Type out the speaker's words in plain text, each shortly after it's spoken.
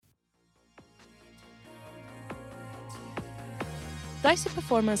Dicey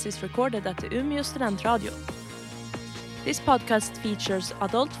Performance is recorded at the Umeå Studentradio. This podcast features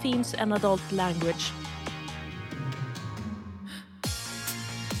adult themes and adult language.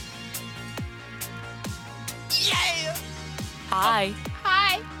 Yeah! Hi.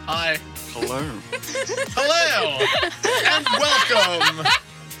 Hi. Hi. Hello. Hello. And welcome.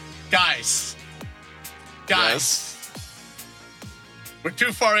 Guys. Yes. We're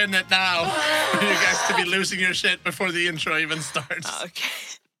too far in it now for you guys to be losing your shit before the intro even starts. Okay.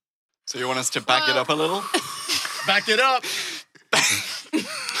 So you want us to back it up a little? Back it up.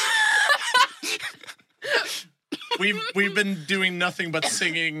 We've been doing nothing but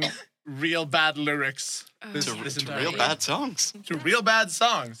singing real bad lyrics this entire Real week. bad songs. To real bad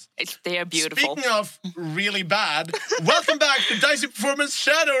songs. They are beautiful. Speaking of really bad, welcome back to Dicey Performance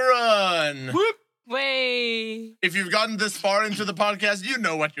Shadowrun. Whoop. Way. If you've gotten this far into the podcast, you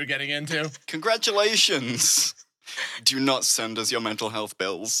know what you're getting into. Congratulations. Do not send us your mental health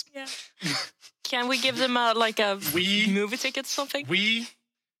bills. Yeah. Can we give them a movie ticket or something? We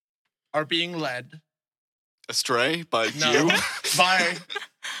are being led Astray by No. you? by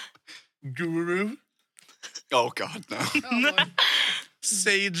Guru, Oh, God, no.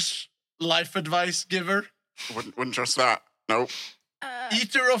 sage life advice giver, Wouldn't trust that. No.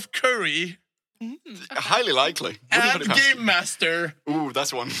 eater of curry, Highly likely. Wouldn't and put it past game master. you. Ooh,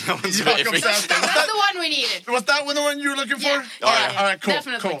 that's one. That one's a bit Jakob iffy. Saskin. That's the one we needed. Was that the one you were looking for? Yeah. All right, cool,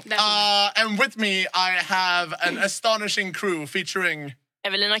 Definitely, cool. definitely. And with me, I have an astonishing crew featuring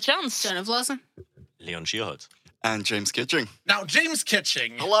Evelina Krantz. Jennifer Lawson. Leon Shearhart. And James Kitching. now James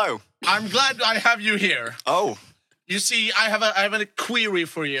Kitching. Hello. I'm glad I have you here. Oh, You see, I have a query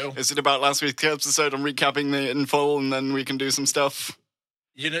for you. is it about last week's episode? I'm recapping it in full and then we can do some stuff.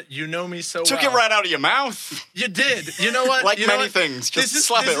 You know me so Took well. it right out of your mouth. You did. You know what? Like You know many what? things. Just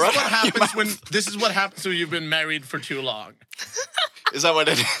slap this it right is what out of your happens mouth. this is what happens when you've been married for too long. Is that what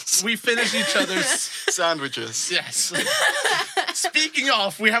it is? We finish each other's Sandwiches. yes. Speaking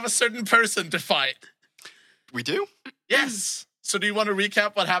of, we have a certain person to fight. We do? Yes. So do you want to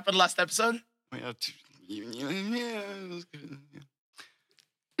recap what happened last episode?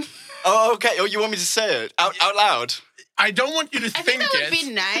 Oh, okay. Oh, you want me to say it out loud? I don't want you to I think think that would it.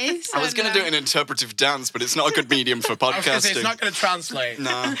 be nice. I was going to do an interpretive dance, but it's not a good medium for I was gonna say, podcasting. it's not going to translate.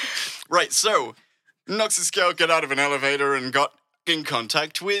 Nah. Right, so Nox and Scale got out of an elevator and got in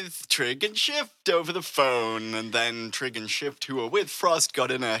contact with Trig and Shift over the phone. And then Trig and Shift, who were with Frost, got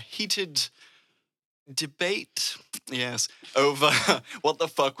in a heated debate, yes, over what the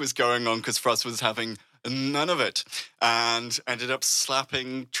fuck was going on because Frost was having none of it and ended up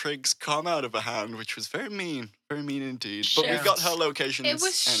slapping Trig's comm out of her hand, which was very mean indeed. But we got her locations. It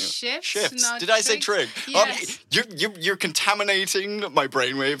was Shifts, not Did I say Trig? Trig? Yes. You're contaminating my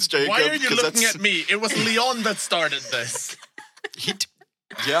brainwaves, Jacob. Why are you 'cause looking that's- at me? It was Leon that started this.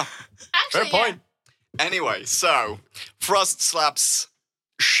 Yeah, Actually, fair point. Anyway, so Frost slaps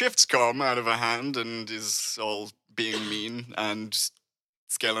Shift's comm out of her hand and is all being mean, and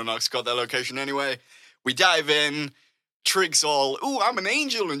Scale and Nox got their location anyway. We dive in. Trig's all, ooh, I'm an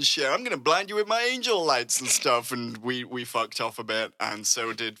angel and shit. I'm gonna blind you with my angel lights and stuff. And we fucked off a bit, and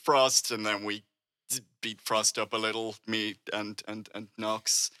so did Frost. And then we beat Frost up a little, me and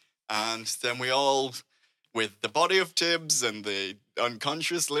Nox. And then we all, with the body of Tibbs and the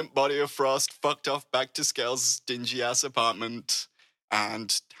unconscious limp body of Frost, fucked off back to Scale's dingy ass apartment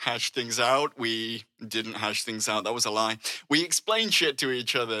and hashed things out. We didn't hash things out. That was a lie. We explained shit to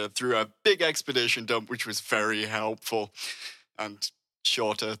each other through a big expedition dump, which was very helpful and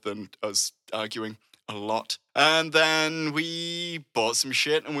shorter than us arguing a lot. And then we bought some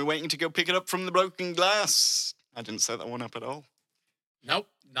shit and we're waiting to go pick it up from the broken glass. I didn't set that one up at all. Nope,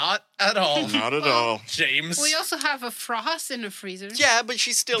 not at all. Not at all. James. We also have a Frost in the freezer. Yeah, but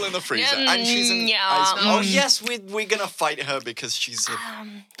she's still in the freezer, Yeah, and she's in. yeah. ice. Oh yes, we're gonna fight her because she's a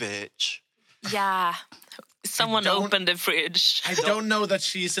bitch. Yeah. Someone don't- opened the fridge. I don't know that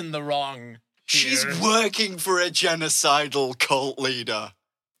she's in the wrong. She's here. working for a genocidal cult leader.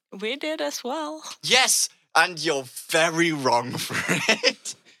 We did as well. Yes, and you're very wrong for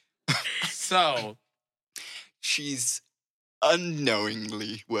it. So, She's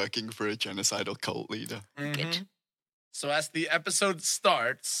unknowingly working for a genocidal cult leader. mhm. So as the episode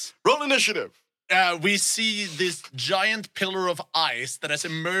starts, Roll initiative. we see this giant pillar of ice that has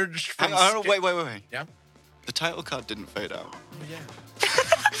emerged from. Hang on, wait. Yeah. The title card didn't fade out. Oh, yeah.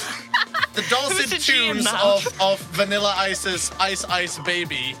 The dulcet Who's the GM tunes now? of Vanilla Ice's Ice Ice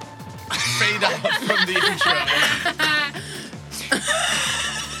Baby fade out from the intro.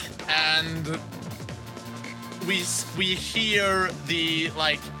 And we hear the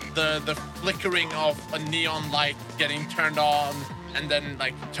flickering of a neon light getting turned on and then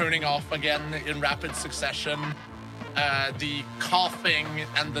like turning off again in rapid succession. The coughing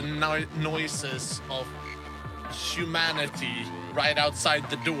and the noises of humanity right outside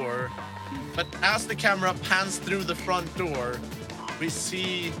the door. But as the camera pans through the front door, we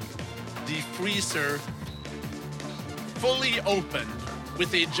see the freezer fully open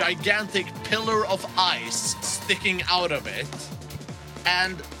with a gigantic pillar of ice sticking out of it,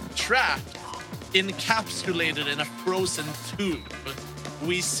 and trapped, encapsulated in a frozen tube,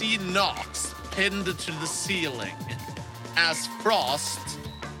 we see Nox pinned to the ceiling as Frost,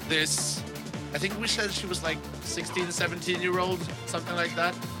 this, I think we said she was like 16, 17-year-old, something like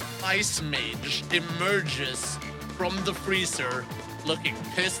that, ice mage emerges from the freezer looking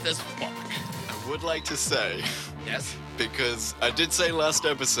pissed as fuck. I would like to say, Yes? because I did say last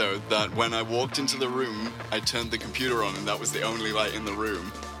episode that when I walked into the room, I turned the computer on and that was the only light in the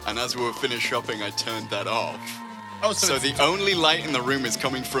room. And as we were finished shopping, I turned that off. Oh, So it's- the only light in the room is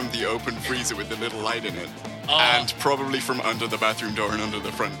coming from the open freezer with the little light in it. Oh. And probably from under the bathroom door and under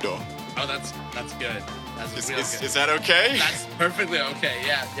the front door. Oh, that's good. That's Is, real is, good. is that okay? That's perfectly okay.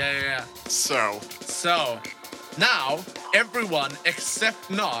 Yeah. So, So, now, everyone except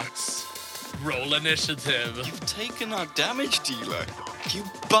Nox, roll initiative. you've taken our damage dealer. You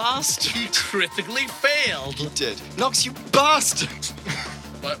bastard. He critically failed. He did. Nox, you bastard.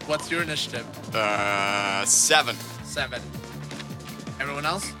 What's your initiative? 7. 7. Everyone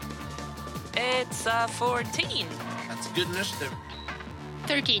else? It's 14. That's a good initiative.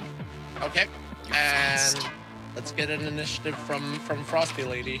 13. Okay. And let's get an initiative from Frosty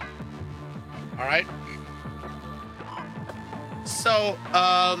Lady. All right. So,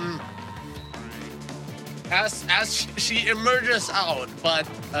 as she emerges out, but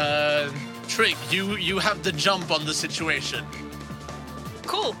Trig, you have the jump on the situation.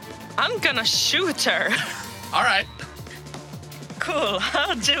 Cool. I'm gonna shoot her. All right. Cool.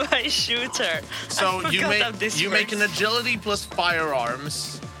 How do I shoot her? So I you forgot how this make an works. agility plus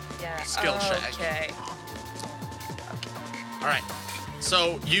firearms Yeah. skill check. Okay. All right.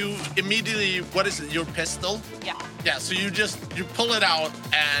 So you immediately, what is it? Your pistol? Yeah. Yeah. So you pull it out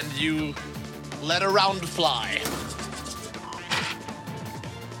and you let a round fly.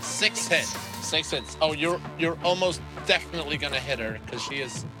 6 hits. 6 hits. Oh, you're almost definitely gonna hit her because she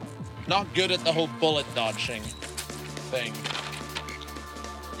is not good at the whole bullet dodging thing.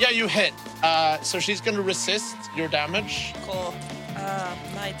 Yeah, you hit. So she's gonna resist your damage. Cool.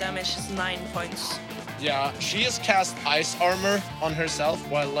 My damage is 9 points. Yeah, she has cast ice armor on herself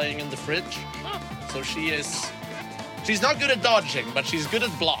while laying in the fridge. Oh. So she's not good at dodging, but she's good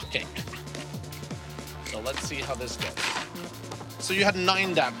at blocking. So let's see how this goes. So you had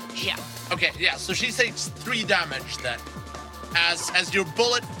 9 damage. Yeah. Okay, yeah, so she takes 3 damage then. As your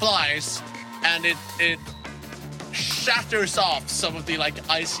bullet flies and it shatters off some of the like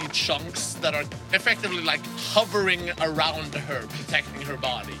icy chunks that are effectively like hovering around her, protecting her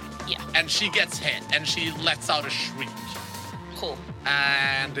body. Yeah. And she gets hit and she lets out a shriek. Cool.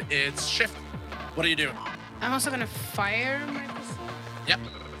 And it's shift. What are you doing? I'm also gonna fire my pistol. Yep.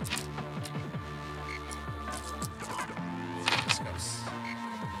 This goes.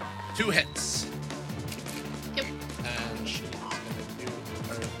 2 hits. Yep. And she's gonna do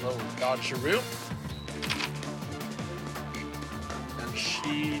her little dodgeroo. And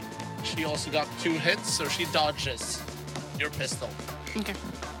she also got 2 hits, so she dodges your pistol. Okay.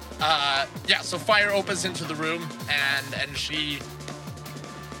 Yeah, so fire opens into the room and she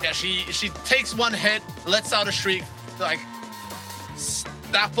takes 1 hit, lets out a shriek, like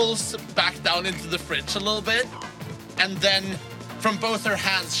snapples back down into the fridge a little bit, and then from both her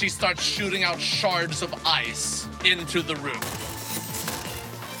hands she starts shooting out shards of ice into the room,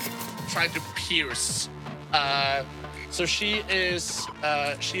 trying to pierce. So she is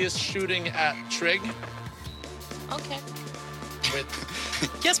shooting at Trig Okay. with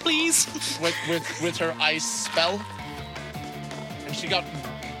Yes, please. with her ice spell, and she got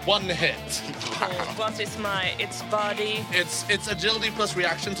 1 hit. Cool. What is its body? It's agility plus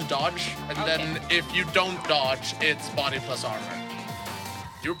reaction to dodge, and then if you don't dodge, it's body plus armor.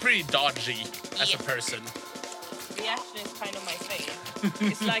 You're pretty dodgy as a Yeah. person. Reaction is kind of my thing.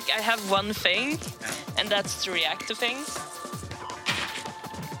 It's like I have 1 feint, and that's to react to things.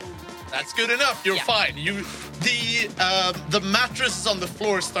 That's good enough. You're Yeah. fine. The mattresses on the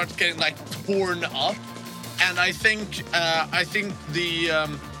floor start getting like torn up, and I think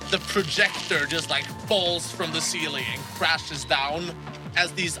the projector just like falls from the ceiling and crashes down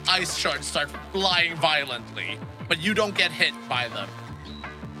as these ice shards start flying violently, but you don't get hit by them.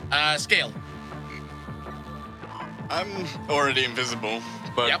 Scale. I'm already invisible,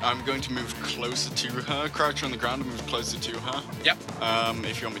 but Yep. I'm going to move closer to her, crouch on the ground and move closer to her. Yep.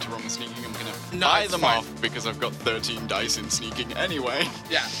 If you want me to roll my sneaking, I'm gonna No, buy it's them fine. off because I've got 13 dice in sneaking anyway.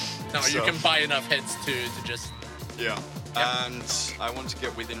 Yeah. No, you So- can buy enough hits to just. Yeah. And I want to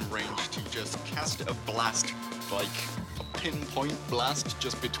get within range to just cast a blast, like a pinpoint blast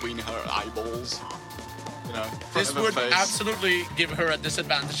just between her eyeballs. You know, front This of her would face. absolutely give her a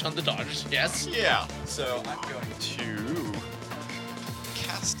disadvantage on the dodge. Yes. Yeah. So I'm going to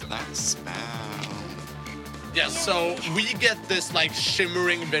cast that spell. Yes. So we get this like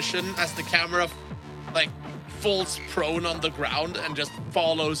shimmering vision as the camera like falls prone on the ground and just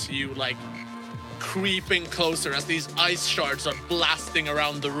follows you like creeping closer as these ice shards are blasting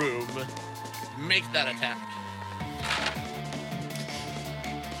around the room. Make that attack.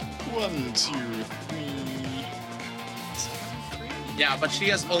 1, 2, 3. Yeah, but she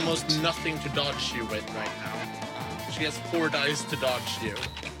has almost nothing to dodge you with right now. She has 4 dice to dodge you.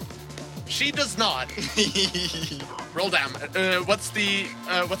 She does not. Roll damage. What's the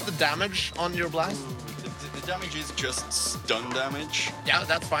damage on your blast? The damage is just stun damage. Yeah,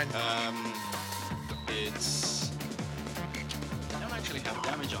 that's fine. It's. I don't actually have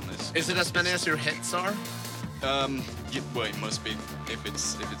damage on this. Is it as many as your hits are? Well, it must be if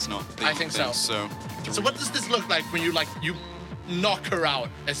it's not. I think so. So. So what does this look like when you knock her out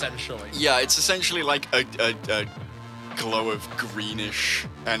essentially? Yeah, it's essentially like a glow of greenish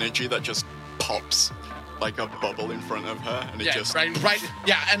energy that just pops like a bubble in front of her, and it Yeah, just right.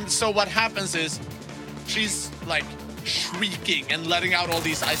 Yeah, and so what happens is she's like shrieking and letting out all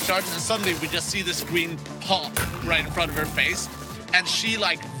these ice shards, and suddenly we just see this green pop right in front of her face, and she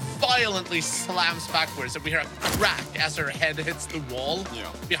like violently slams backwards, and we hear a crack as her head hits the wall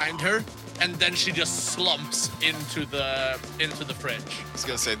behind her, and then she just slumps into the fridge. I was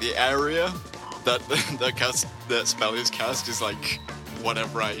gonna say the area that that spell is cast is like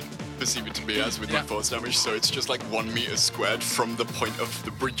whatever I perceive it to be as with my force damage. So it's just like 1 meter squared from the point of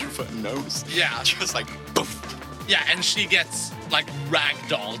the bridge of her nose. Yeah. Just like poof. Yeah, and she gets like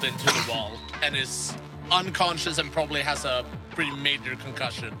ragdolled into the wall and is unconscious and probably has a pretty major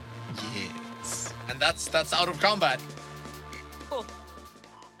concussion. Yes. And that's out of combat. Cool.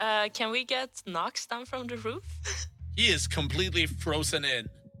 Can we get Nox down from the roof? He is completely frozen in.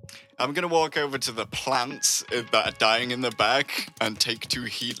 I'm gonna walk over to the plants that are dying in the back and take 2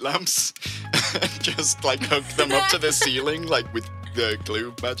 heat lamps and just like hook them up to the ceiling like with the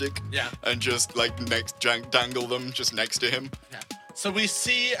glue magic. Yeah. And just like dangle them just next to him. Yeah. So we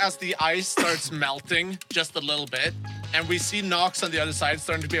see as the ice starts melting just a little bit, and we see Nox on the other side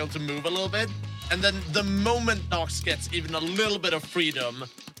starting to be able to move a little bit. And then the moment Nox gets even a little bit of freedom,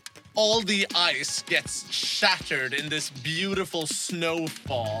 all the ice gets shattered in this beautiful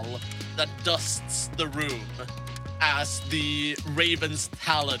snowfall that dusts the room as the Raven's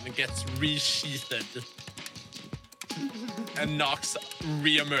talon gets resheathed. And Nox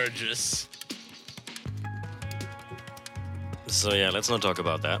reemerges. So yeah, let's not talk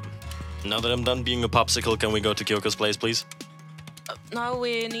about that. Now that I'm done being a popsicle, can we go to Kyoko's place, please? No,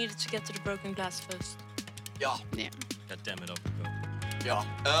 we needed to get to the broken glass first. Yeah. Yeah. God damn it, off we go. Yeah.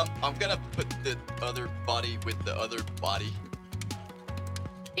 I'm gonna put the other body with the other body.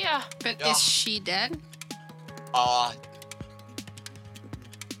 Yeah. But Yeah. is she dead?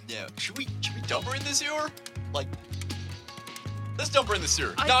 Yeah. Should we dump her in the sewer? Like, let's dump her in the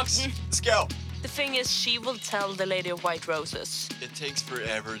sewer. I- Nox, let's go. The thing is, she will tell the Lady of White Roses. It takes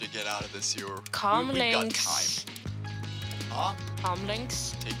forever to get out of the sewer. We've got Comlinks. time. Huh?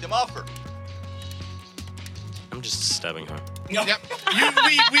 Comlinks. Take them off her. I'm just stabbing her. Yep.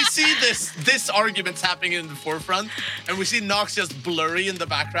 We see this argument's happening in the forefront, and we see Nox just blurry in the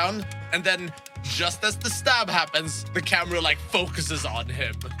background, and then just as the stab happens, the camera like focuses on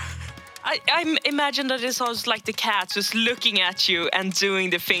him. I imagine that it's also like the cat just looking at you and doing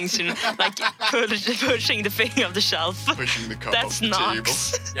the things, you know, like pushing the thing off the shelf. Pushing the cup That's off the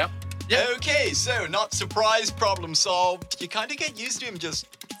Nox. table. Yep. Okay, so not surprised, problem solved. You kind of get used to him just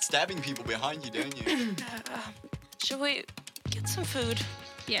stabbing people behind you, don't you? Should we get some food?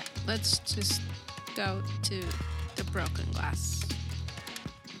 Yeah. Let's just go to the broken glass.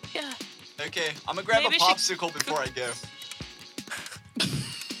 Yeah. Okay, I'm gonna grab Maybe a she- popsicle before I go.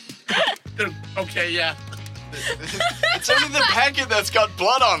 Okay, yeah. It's only the packet that's got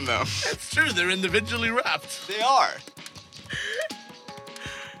blood on them. It's true, they're individually wrapped. They are.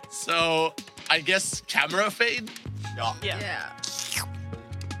 So, I guess camera fade? Yeah. Yeah.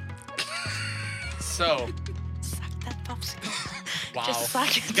 So, Suck that popsicle. wow. Just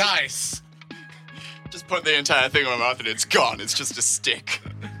suck it. Guys, Just put the entire thing on my mouth and it's gone. It's just a stick.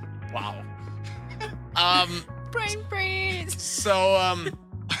 wow. Brain freeze. So,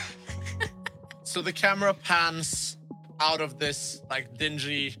 So the camera pans out of this like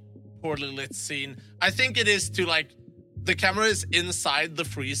dingy, poorly lit scene. I think it is to like the camera is inside the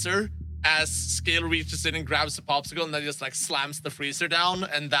freezer as Scale reaches in and grabs the popsicle and then just like slams the freezer down,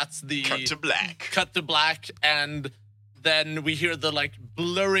 and that's the Cut to black. Cut to black, and then we hear the like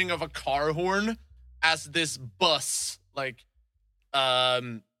blurring of a car horn as this bus like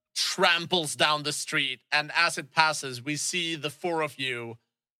tramples down the street, and as it passes, we see the four of you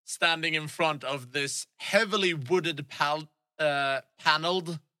standing in front of this heavily wooded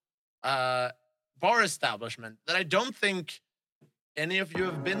paneled bar establishment that I don't think any of you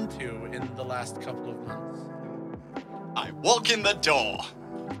have been to in the last couple of months. I walk in the door.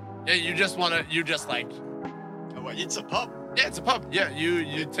 Yeah, you just like, Oh, wait, it's a pub. yeah, it's a pub. Yeah,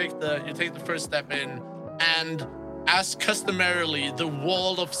 you take the first step in, and as customarily, the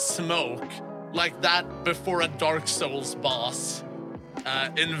wall of smoke, like that before a Dark Souls boss,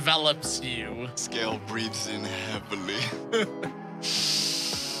 envelops you. Scale breathes in heavily.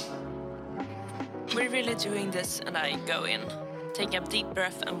 We're really doing this, and I go in, take a deep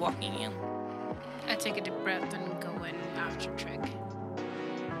breath, and walking in. I take a deep breath and go in after Trick.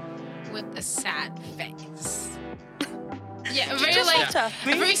 With a sad face. Yeah, very Just like looked at a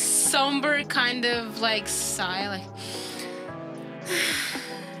me. very somber kind of like sigh,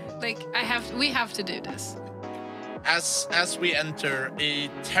 like we have to do this. As we enter, a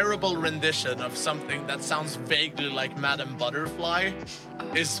terrible rendition of something that sounds vaguely like Madame Butterfly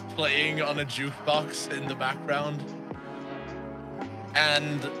is playing on a jukebox in the background.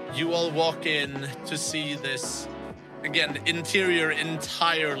 And you all walk in to see this, again, interior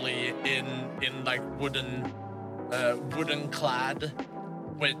entirely in like wooden clad,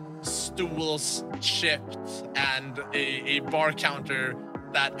 with stools chipped and a bar counter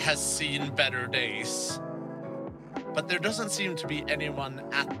that has seen better days. But there doesn't seem to be anyone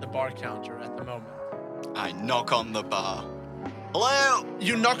at the bar counter at the moment. I knock on the bar. Hello?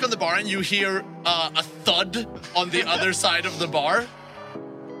 You knock on the bar and you hear a thud on the other side of the bar.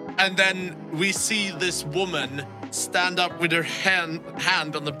 And then we see this woman stand up with her hand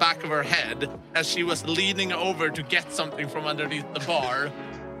on the back of her head as she was leaning over to get something from underneath the bar.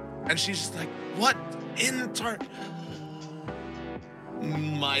 And she's just like, what in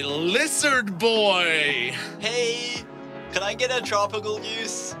my lizard boy? Hey, can I get a tropical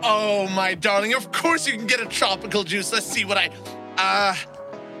juice? Oh, my darling, of course you can get a tropical juice. Let's see what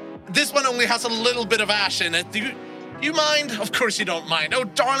this one only has a little bit of ash in it. Do you mind? Of course you don't mind. Oh,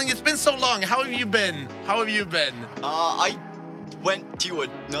 darling, it's been so long. How have you been? I went to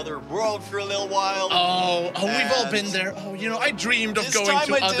another world for a little while. Oh, we've all And been there. Oh, I dreamed of This going time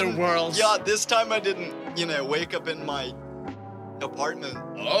to I other didn't- worlds. Yeah, this time I didn't, wake up in my apartment.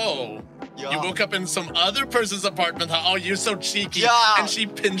 Oh. Yeah. You woke up in some other person's apartment, huh? Oh, you're so cheeky. Yeah. And she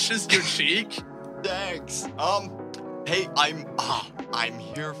pinches your cheek. Thanks. Hey, I'm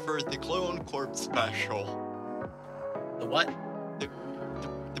here for the Clone Corp special. The what?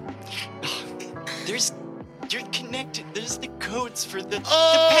 You're connected. There's the codes for the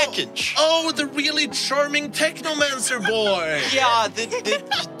Oh, package. Oh, the really charming Technomancer boy. Yeah, the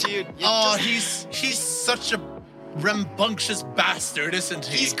dude. Oh, he's such a rambunctious bastard, isn't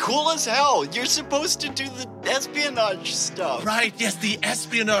he? He's cool as hell. You're supposed to do the espionage stuff. Right, yes, the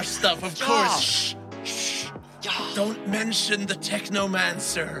espionage stuff, of Yeah. course. Shh. Yeah. Don't mention the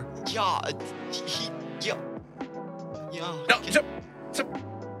Technomancer. Yeah. Yeah. No,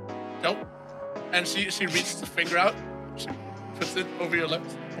 no. And she reaches the finger out. She puts it over your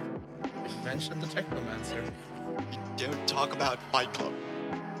lips. Mention the Technomancer. Don't talk about Fight Club.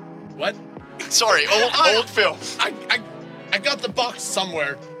 What? Sorry, old film. I got the box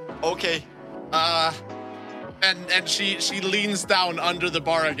somewhere. Okay. And she leans down under the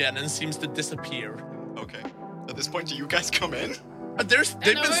bar again and seems to disappear. Okay. At this point, do you guys come in? But they've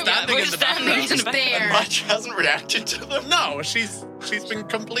been standing we're in the standing background. in the There. And Mudge hasn't reacted to them. No, she's been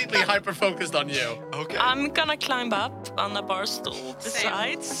completely hyper focused on you. Okay. I'm gonna climb up on the bar stool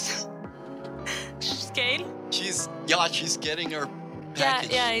besides Scale. She's getting her Yeah,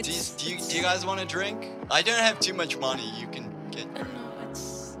 package. yeah, Do you guys want a drink? I don't have too much money. You can get. No,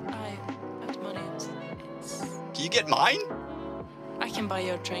 I have money. Can you get mine? I can buy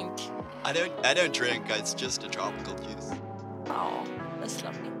your drink. I don't drink. It's just a tropical juice. Oh, that's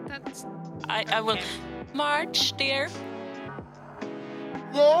lovely. That's I will. Marge, dear,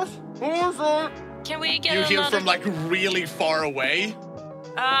 Yes? Who is it? can we get You hear another? from like really far away.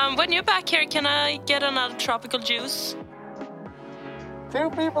 When you're back here, can I get another tropical juice? 2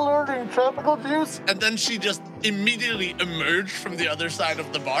 people ordering tropical juice. And then she just immediately emerged from the other side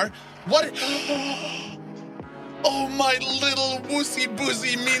of the bar. What? Oh, my little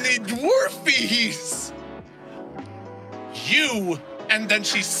woosy-boozy mini dwarfies! You! And then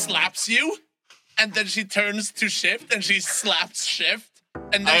she slaps you, and then she turns to Shift, and she slaps Shift,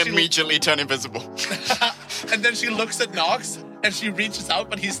 and then I she immediately turn invisible. and then she looks at Nox, and she reaches out,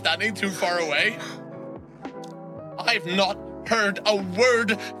 but he's standing too far away. I've not heard a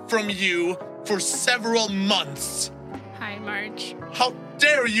word from you for several months. Hi, Marge. How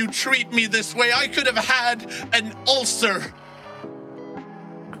dare you treat me this way? I could have had an ulcer.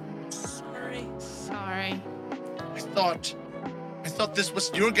 Sorry. Sorry. I thought this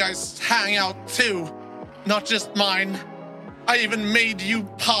was your guys' hangout too, not just mine. I even made you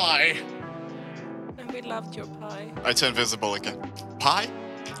pie. And we loved your pie. I turn visible again. Pie?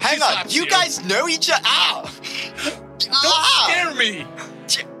 Hang on, slaps you you. guys know each other? Ah! Don't scare me.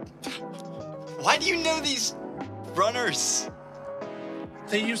 Why do you know these runners?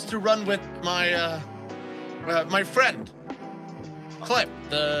 They used to run with my my friend, Clip,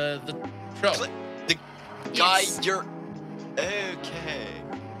 the pro. The guy Yes. you're... Okay.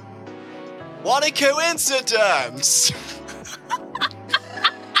 What a coincidence!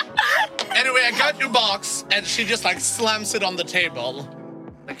 Anyway, I got your box, and she just like slams it on the table.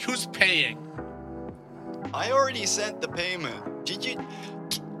 Like, who's paying? I already sent the payment. Did you...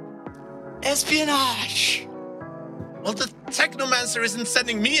 Espionage! Well, the Technomancer isn't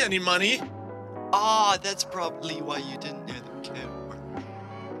sending me any money. Ah, that's probably why you didn't know the code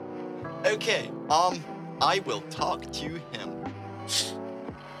word. Okay, I will talk to him.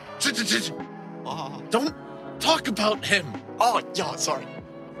 Oh, Don't talk about him. oh, yeah, sorry.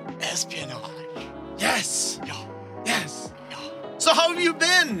 Espionage. Yes, Yeah, yes. yeah. So how have you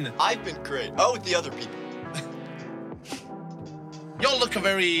been? I've been great. Oh, the other people. Y'all look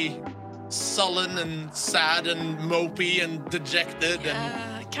very sullen and sad and mopey and dejected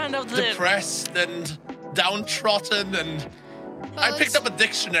and Kind of the. depressed and downtrodden and... I picked up a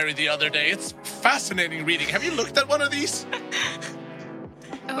dictionary the other day. It's fascinating reading. Have you looked at one of these?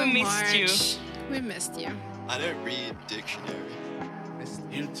 Oh, We missed you. Marge. We missed you. I don't read dictionary. Missed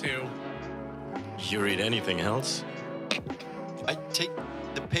you too. You read anything else? I take...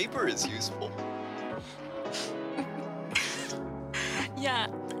 The paper is useful. Yeah,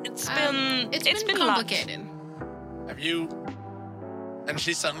 it's been complicated. Have you... And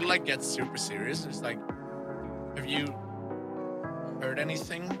she suddenly like gets super serious. It's like, have you heard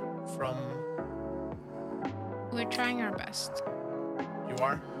anything from... We're trying our best. You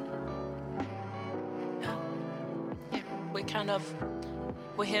are?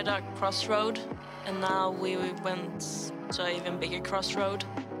 We hit a crossroad, and now we went to an even bigger crossroad.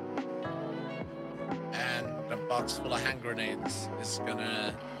 And a box full of hand grenades is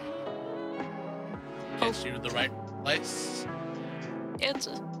gonna get you the right place. It's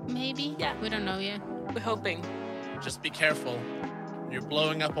Maybe? Yeah. We don't know yet. we're hoping. Just be careful. You're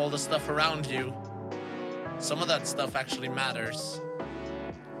blowing up all the stuff around you. Some of that stuff actually matters.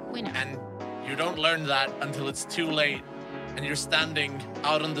 We know. And you don't learn that until it's too late and you're standing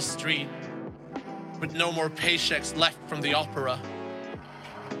out on the street with no more paychecks left from the opera.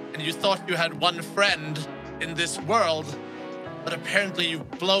 And you thought you had one friend in this world, but apparently you've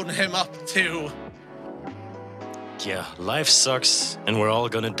blown him up too. Yeah, life sucks, and we're all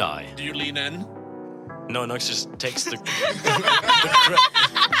gonna die. Do you lean in? No, Nox just takes the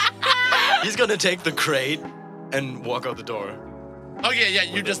He's gonna take the crate and walk out the door. Okay, yeah,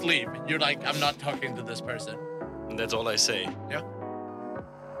 you just leave. You're like, I'm not talking to this person. And that's all I say. Yeah.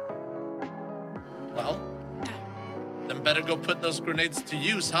 Well, then better go put those grenades to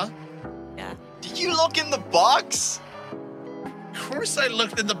use, huh? Yeah. Did you look in the box? Of course I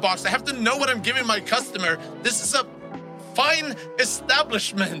looked in the box. I have to know what I'm giving my customer. This is a fine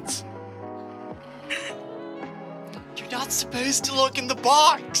establishment. You're not supposed to look in the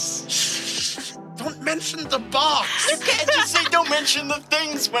box. Shh. Don't mention the box. You can't just say don't mention the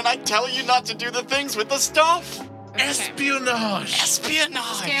things when I tell you not to do the things with the stuff. Okay. Espionage. Espionage.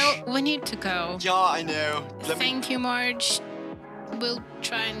 Scale, we need to go. Yeah, I know. Thank you, Marge. We'll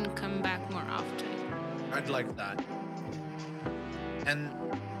try and come back more often. I'd like that. And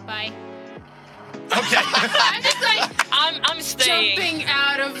Bye. okay. I'm just like I'm staying. jumping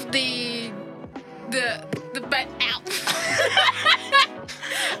out of the bed. Ow.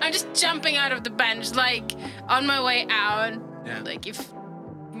 I'm just jumping out of the bench, like on my way out. Yeah. Like if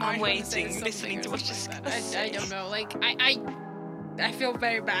I'm Marge wanna say waiting, something listening or to what she's something gonna like that. say. I don't know. Like I feel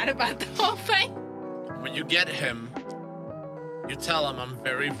very bad about the whole thing. When you get him, you tell him I'm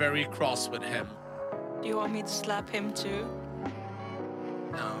very, very cross with him. Do you want me to slap him too?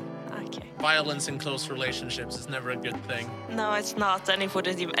 No. Okay. Violence in close relationships is never a good thing. No, it's not. And it would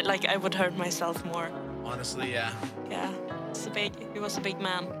I would hurt myself more. Honestly, yeah. Yeah, he was a big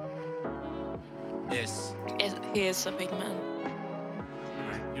man. Yes. He is a big man.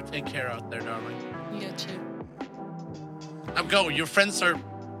 Alright, you take care out there, darling. You too. Now go. Your friends are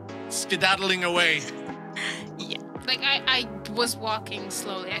skedaddling away. Yeah. Like I was walking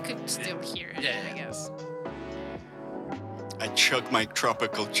slowly. I could still hear it. Yeah. I guess. I chug my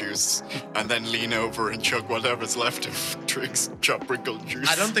tropical juice and then lean over and chug whatever's left of Trig's tropical juice.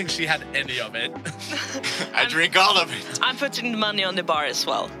 I don't think she had any of it. I drink all of it. I'm putting the money on the bar as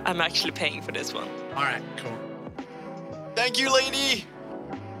well. I'm actually paying for this one. All right, cool. Thank you, lady.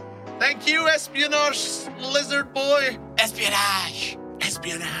 Thank you, espionage lizard boy. Espionage.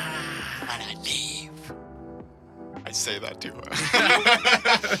 Espionage. And I leave. I say that to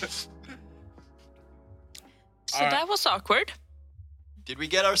her. So Alright. that was awkward. Did we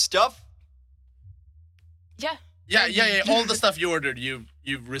get our stuff? Yeah. Yeah. All the stuff you ordered,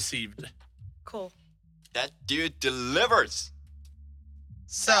 you've received. Cool. That dude delivers.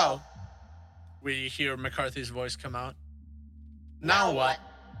 So, we hear McCarthy's voice come out. Now what?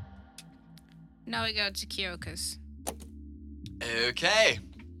 Now we go to Kyoko's. Okay.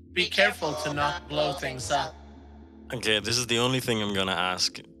 Be careful to not blow things up. Okay, this is the only thing I'm gonna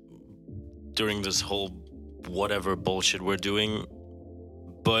ask during this whole whatever bullshit we're doing.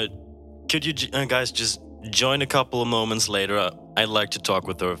 But could you guys just join a couple of moments later? I'd like to talk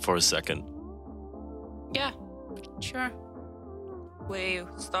with her for a second. Yeah. Sure. We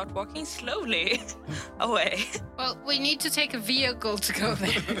start walking slowly away. Well, we need to take a vehicle to go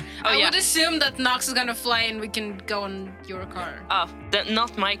there. Oh, I yeah. would assume that Nox is gonna fly and we can go on your car. Oh,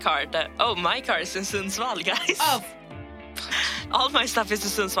 not my car. My car is in Sundsvall, guys. Oh, All my stuff is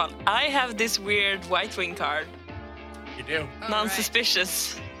in Sundsvall. I have this weird White Wing card. You do. all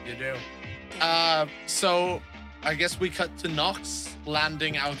Non-suspicious. You do. So, I guess we cut to Nox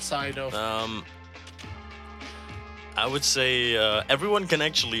landing outside of... I would say everyone can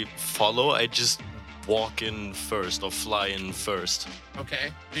actually follow. I just walk in first or fly in first.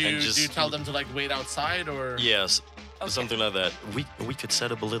 Okay. Do And you tell them to, like, wait outside, or...? Yes, Okay. something like that. We could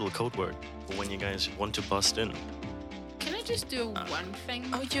set up a little code word for when you guys want to bust in. Can I just do one thing?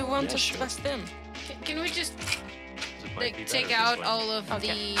 Oh, you want Yeah, us sure. to bust in? Can we just It might be like better take this out way. all of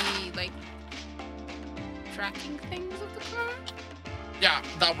Okay. the like tracking things of the car? Yeah,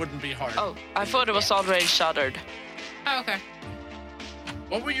 that wouldn't be hard. Oh, I thought it was already shuttered. Oh, okay.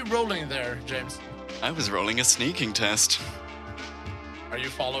 What were you rolling there, James? I was rolling a sneaking test. Are you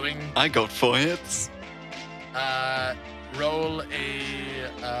following? I got 4 hits. Roll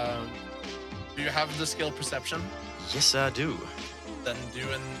a... do you have the skill perception? Yes, I do. Then do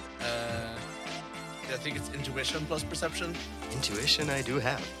an... I think it's intuition plus perception. Intuition, I do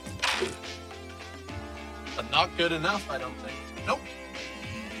have. But not good enough, I don't think. Nope.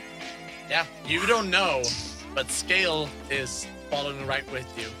 Yeah, you don't know, but Scale is following right with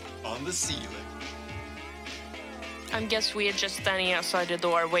you. On the ceiling. I guess we're just standing outside the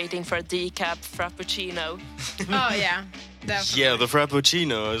door waiting for a decaf frappuccino. Oh yeah, definitely. Yeah, the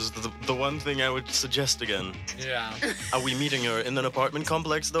Frappuccino is the one thing I would suggest again. Yeah. Are we meeting her in an apartment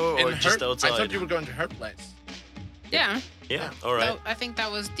complex though, or In just her- outside? I thought you were going to her place. Yeah. Yeah, all right. Oh, I think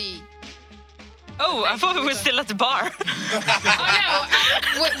that was the. Oh, I thought we were still at the bar. Oh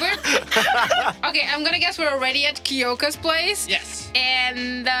no, we're. Okay, I'm gonna guess we're already at Kyoko's place. Yes.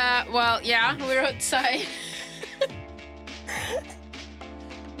 And well, yeah, we're outside.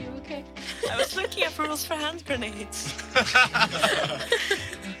 You okay? I was looking at rules for hand grenades. I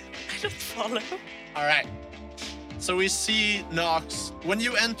don't follow. All right. So we see Nox. When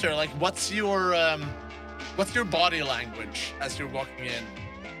you enter, like, what's your body language as you're walking in?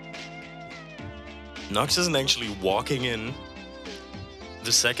 Nox isn't actually walking in.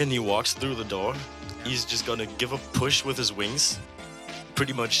 The second he walks through the door, he's just gonna give a push with his wings,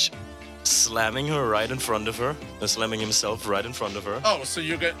 pretty much slamming her right in front of her, slamming himself right in front of her. Oh, so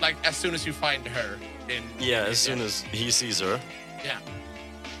you get like as soon as you find her in. Yeah, as soon as he sees her. Yeah.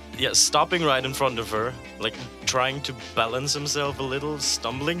 Yeah, stopping right in front of her, like trying to balance himself a little,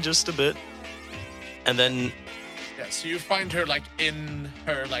 stumbling just a bit. And then, Yeah. So you find her like in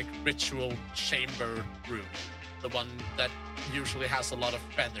her like ritual chamber room, the one that usually has a lot of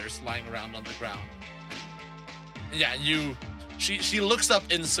feathers lying around on the ground. Yeah, She looks up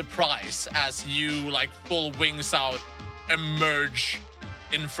in surprise as you, like, full wings out, emerge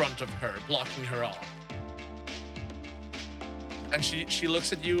in front of her, blocking her off. And she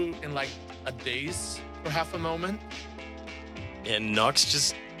looks at you in, like, a daze for half a moment. and Nox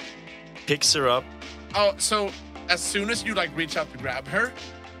just picks her up. Oh, so as soon as you, like, reach out to grab her,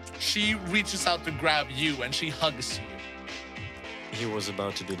 she reaches out to grab you and she hugs you. He was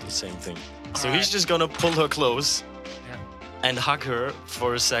about to do the same thing. So All he's right. just gonna pull her close Yeah. and hug her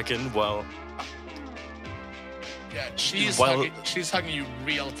for a second while Yeah, she's Well- hugging you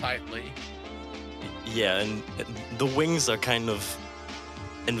real tightly. yeah, and the wings are kind of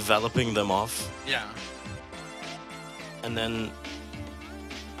enveloping them off. Yeah. And then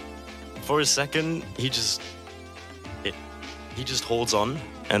for a second he just holds on,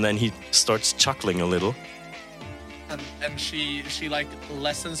 and then he starts chuckling a little. And she like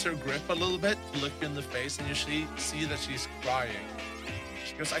lessens her grip a little bit to look you in the face, and you see that she's crying.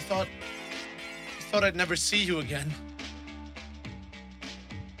 She goes, I thought I'd never see you again.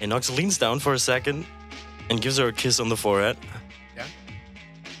 And Nox leans down for a second and gives her a kiss on the forehead. Yeah.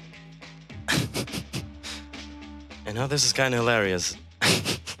 And now this is kind of hilarious.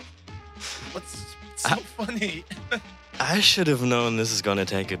 What's so funny? I should have known this is gonna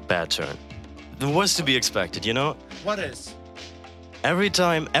take a bad turn. It was to be expected, you know? What is?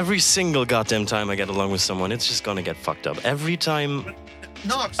 Every single goddamn time I get along with someone, it's just gonna get fucked up. Every time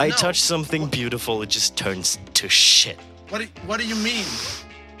Nox, I no. touch something beautiful, it just turns to shit. What do you mean?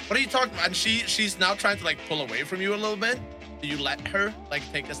 What are you talking about? And she's now trying to like pull away from you a little bit. Do you let her like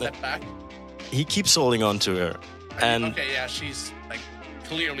take a step back? He keeps holding on to her. And Okay, yeah, she's like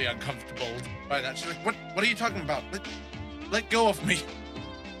clearly uncomfortable by that. She's like, what are you talking about? Let go of me.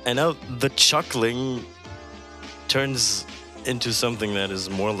 And now the chuckling turns into something that is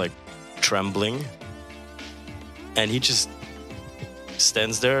more like trembling. And he just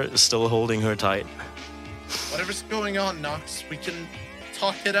stands there, still holding her tight. Whatever's going on, Nox, we can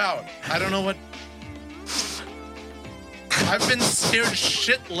talk it out. I don't know what. I've been scared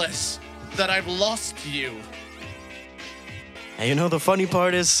shitless that I've lost you. And you know the funny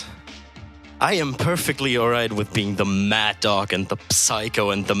part is, I am perfectly alright with being the mad dog and the psycho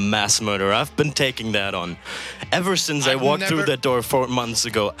and the mass murderer. I've been taking that on. Ever since I I've walked through never- that door 4 months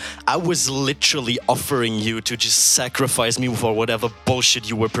ago, I was literally offering you to just sacrifice me for whatever bullshit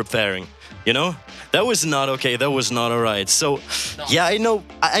you were preparing. You know? That was not okay. That was not alright. So, yeah, I know.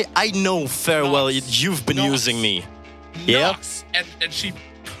 I know fair well Nox. you've been Nox. using me. Yeah? Nox, and she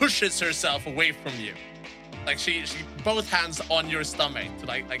pushes herself away from you. Like she both hands on your stomach to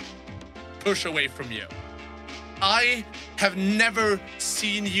like push away from you. I have never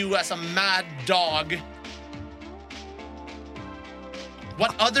seen you as a mad dog.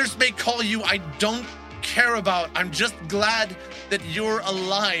 What others may call you, I don't care about. I'm just glad that you're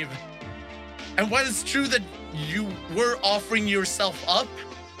alive. And while it's true that you were offering yourself up,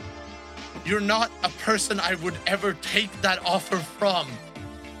 you're not a person I would ever take that offer from.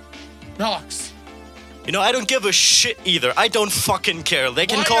 Nox. You know, I don't give a shit either. I don't fucking care. They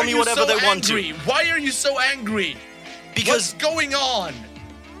can Why call are me you whatever so they want angry? to. Why are you so angry? Because What's going on?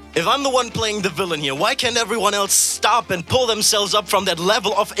 if I'm the one playing the villain here, why can't everyone else stop and pull themselves up from that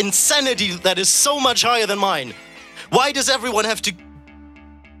level of insanity that is so much higher than mine? Why does everyone have to...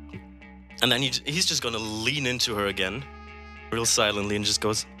 And then he's just gonna lean into her again, real silently, and just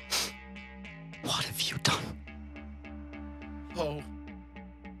goes, what have you done?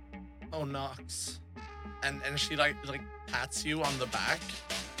 Oh, Nox. And she like pats you on the back.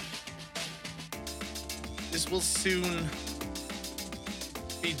 This will soon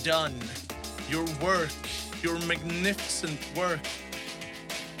be done. Your work, your magnificent work.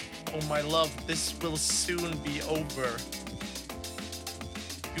 Oh my love, this will soon be over.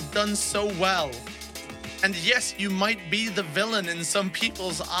 You've done so well. And yes, you might be the villain in some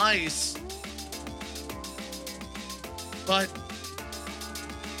people's eyes. But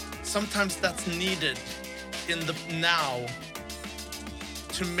sometimes that's needed in the now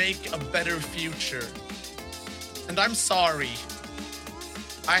to make a better future. And I'm sorry.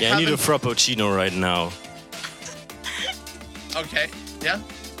 Yeah, I need a frappuccino right now. Okay, yeah?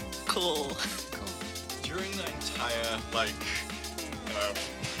 Cool. During the entire,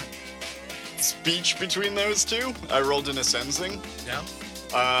 speech between those two, I rolled in a sensing. Yeah?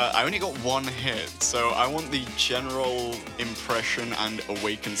 I only got one hit, so I want the general impression and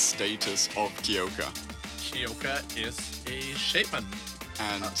awakened status of Kyoka. Kyoka is a shaman.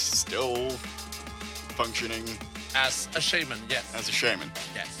 And still functioning As a shaman, yes. as a shaman.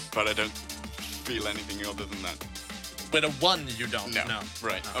 Yes. But I don't feel anything other than that. With a 1, you don't. No. No.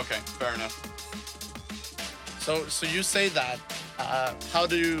 Right. No. Okay. Fair enough. So you say that. How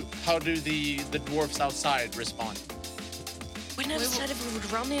do the dwarfs outside respond? We never said if we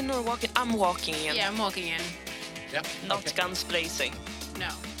would run in or walk in. I'm walking in. Yeah, I'm walking in. Yeah. Not okay. guns blazing. No.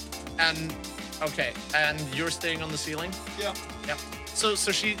 And okay, and you're staying on the ceiling. Yeah. Yeah. So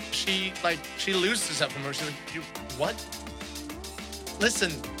she loses herself from her. She's like, you what?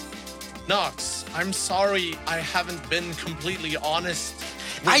 Listen, Nox, I'm sorry I haven't been completely honest.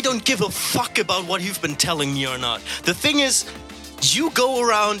 I don't give a fuck about what you've been telling me or not. The thing is, you go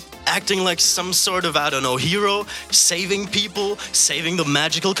around acting like some sort of, I don't know, hero, saving people, saving the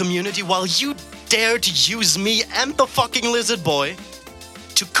magical community, while you dare to use me and the fucking lizard boy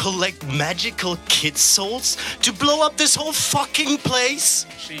to collect magical kid souls to blow up this whole fucking place.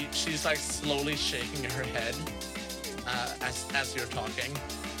 She's like slowly shaking her head as you're talking.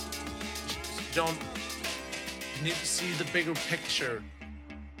 You need to see the bigger picture,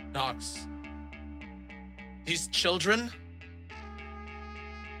 Nox. These children,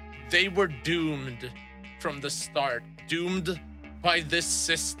 they were doomed from the start, doomed by this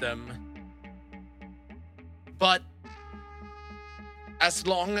system. But as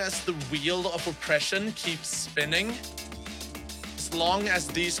long as the wheel of oppression keeps spinning, as long as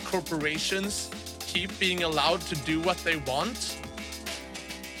these corporations keep being allowed to do what they want,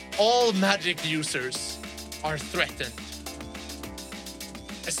 all magic users are threatened.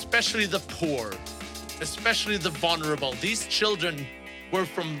 Especially the poor, especially the vulnerable. These children were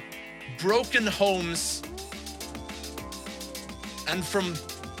from broken homes and from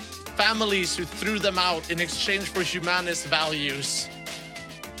families who threw them out in exchange for humanist values.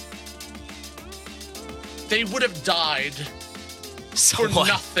 They would have died So for what?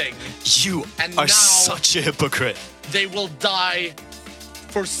 nothing. You And are now- such a hypocrite. They will die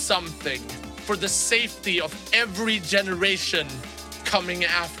for something, for the safety of every generation coming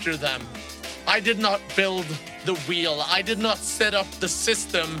after them. I did not build the wheel. I did not set up the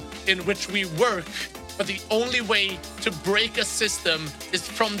system in which we work. But the only way to break a system is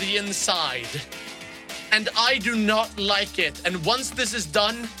from the inside. And I do not like it. And once this is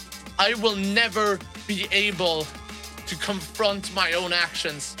done, I will never be able to confront my own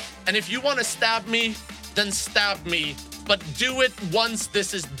actions. And if you want to stab me, then stab me. But do it once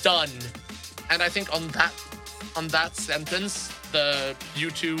this is done. And I think on that sentence, you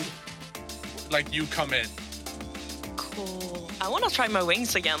two, like, you come in. Cool. I want to try my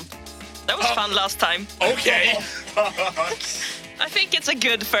wings again. That was fun last time. Okay. I think it's a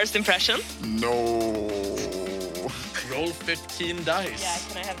good first impression. No. Roll 15 dice. Yeah,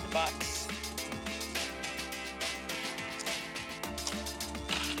 can I have the box?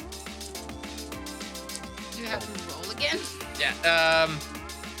 Do you have to roll again? Yeah.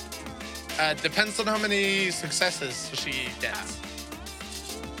 Depends on how many successes she gets.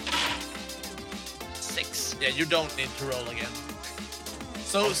 6. Yeah, you don't need to roll again.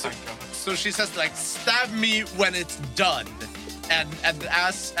 So, Oh, thank God. so she says, like, stab me when it's done. And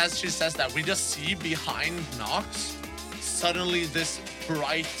as she says that, we just see behind Nox suddenly this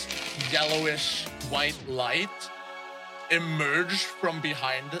bright yellowish white light emerge from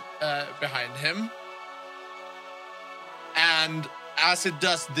behind him. And as it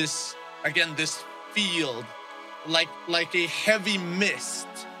does this, again, this field, like a heavy mist,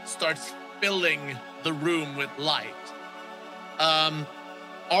 starts filling the room with light.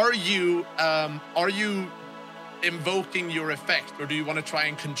 Are you invoking your effect, or do you want to try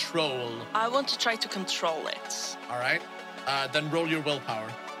and control? I want to try to control it. All right, then roll your willpower.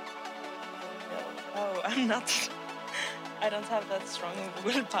 Oh, I'm not. I don't have that strong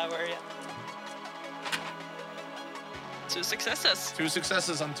willpower yet. 2 successes. 2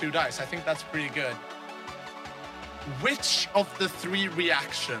 successes on 2 dice. I think that's pretty good. Which of the 3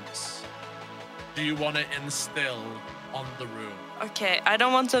 reactions do you want to instill on the room? Okay, I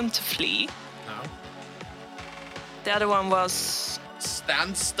don't want them to flee. No. The other one was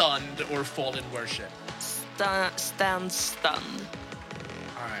Stand stunned or fall in worship. stand stunned.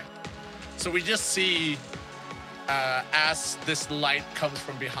 All right. So we just see as this light comes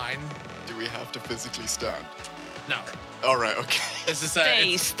from behind. Do we have to physically stand? No, All right, okay. this is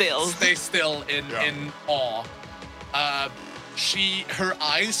Stay still. Stay still Yeah. in awe. Her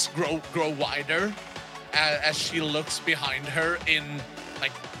eyes grow wider as she looks behind her in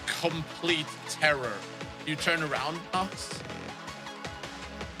like complete terror. You turn around, Nox.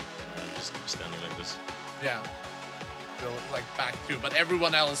 Just standing like this. Yeah. Go like back too, but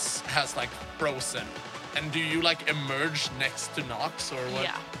everyone else has like frozen. And do you like emerge next to Nox or what?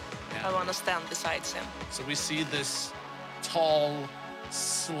 Yeah. I want to stand beside him. So we see this tall,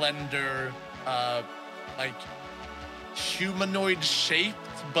 slender, like humanoid shaped,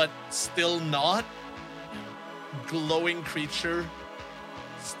 but still not, glowing creature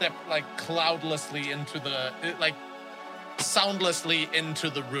step like cloudlessly into like soundlessly into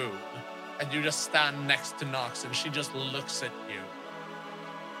the room. And you just stand next to Nox and she just looks at you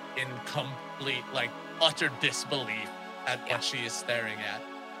in complete, like utter disbelief at what she is staring at.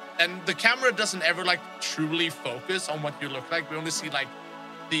 And the camera doesn't ever like truly focus on what you look like. We only see like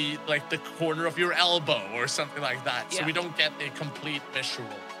the corner of your elbow or something like that, so Yeah. we don't get a complete visual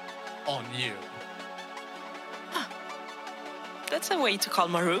on you. That's a way to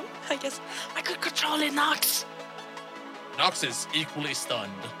calm my room, I guess. I could control it, Nox. Nox is equally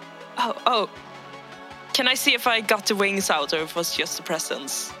stunned. Oh. Can I see if I got the wings out or if it was just the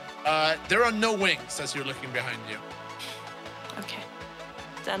presence? There are no wings as you're looking behind you. Okay.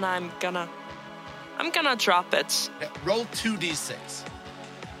 Then I'm gonna drop it. Yeah, roll 2d6.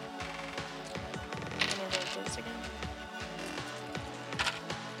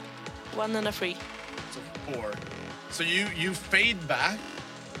 One and a 3. So 4. So you fade back,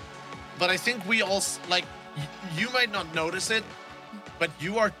 but I think we all you might not notice it, but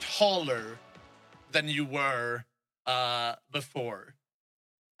you are taller than you were before,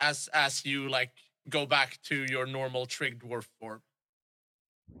 as you go back to your normal trig dwarf form.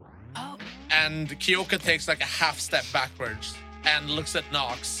 Oh. And Kyoka takes a half step backwards and looks at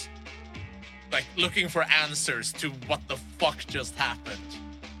Nox, looking for answers to what the fuck just happened.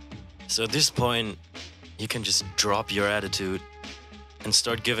 So at this point, you can just drop your attitude and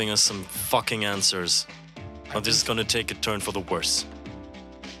start giving us some fucking answers. Or this is gonna take a turn for the worse.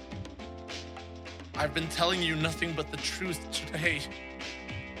 I've been telling you nothing but the truth today.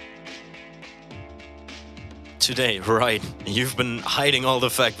 Today, right? You've been hiding all the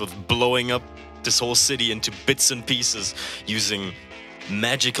fact with blowing up this whole city into bits and pieces using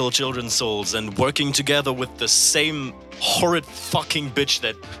magical children's souls and working together with the same horrid fucking bitch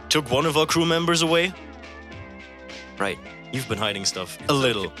that took one of our crew members away? Right, you've been hiding stuff. A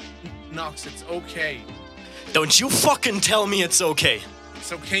little. Nox, it's okay. Don't you fucking tell me it's okay.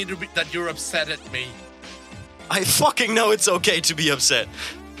 It's okay that you're upset at me. I fucking know it's okay to be upset.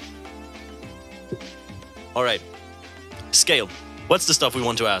 Alright. Scale, what's the stuff we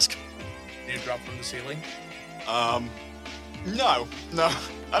want to ask? Do you drop from the ceiling? No.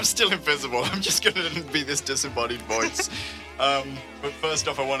 I'm still invisible. I'm just gonna be this disembodied voice. But first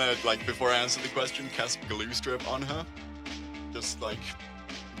off, I wanna, before I answer the question, cast glue strip on her. Just,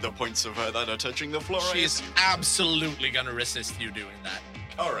 the points of her that are touching the floor. She's absolutely gonna resist you doing that.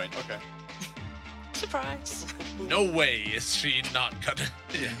 Alright, okay. Surprise. No way is she not gonna...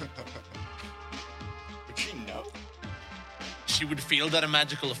 Would she know? She would feel that a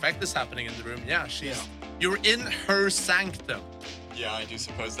magical effect is happening in the room. Yeah, you're in her sanctum. Yeah, I do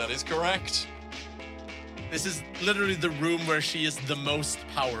suppose that is correct. This is literally the room where she is the most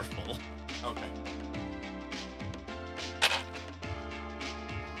powerful. Okay.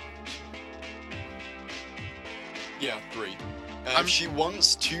 Yeah, 3. She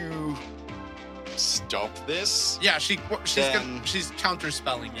wants to stop this. Yeah, she's Then- she's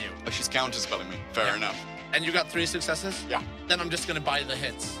counterspelling you. Oh, she's counterspelling me. Fair Yeah. enough. And you got 3 successes? Yeah. Then I'm just gonna buy the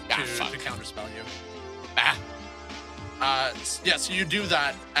hits Ah, to fuck. counterspell you. Yeah, so you do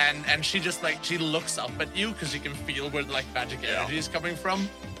that, and she just she looks up at you because you can feel where the magic energy is coming from,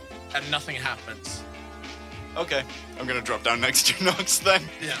 and nothing happens. Okay, I'm gonna drop down next to Nox then.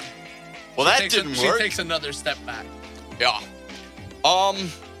 Yeah. Well, that didn't work. She takes another step back. Yeah.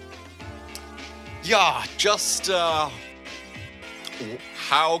 Yeah, just, how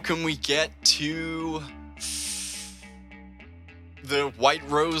can we get to the White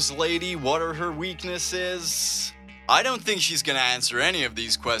Rose lady? What are her weaknesses? I don't think she's gonna answer any of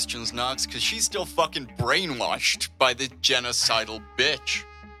these questions, Nox, because she's still fucking brainwashed by the genocidal bitch.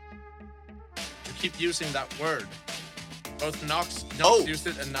 You keep using that word. Both Nox used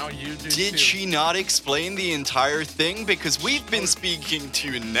it, and now you do Did too. she not explain the entire thing? Because we've been speaking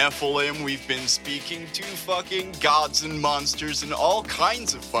to Nephilim, we've been speaking to fucking gods and monsters and all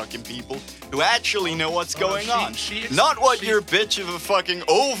kinds of fucking people who actually know what's going on. Not what your bitch of a fucking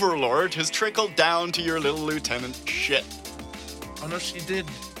overlord has trickled down to your little lieutenant shit. Oh no, she did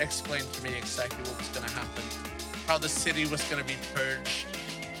explain to me exactly what was gonna happen. How the city was gonna be purged.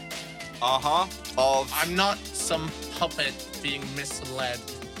 I'm not some puppet being misled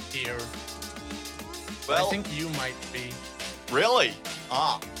here. Well, I think you might be. Really?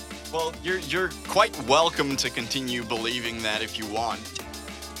 Well, you're quite welcome to continue believing that if you want.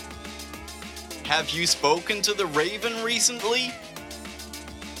 Have you spoken to the Raven recently?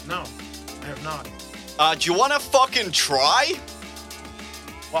 No, I have not. Do you want to fucking try?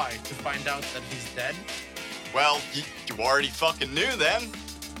 Why? To find out that he's dead? Well, you already fucking knew then.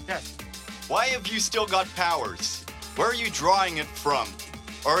 Yes. Why have you still got powers? Where are you drawing it from?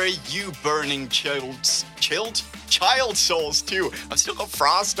 Or are you burning child souls too? I've still got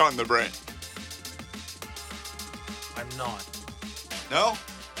frost on the brain. I'm not. No?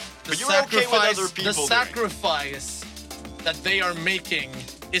 But you're okay with other people The doing it. sacrifice that they are making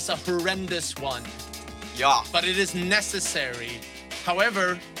is a horrendous one, Yeah. but it is necessary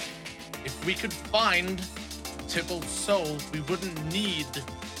However, if we could find Tybalt's soul, we wouldn't need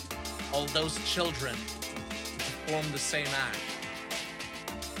all those children to perform the same act.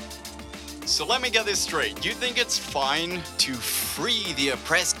 So let me get this straight. You think it's fine to free the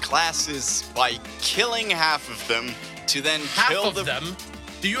oppressed classes by killing half of them to then Half kill of them?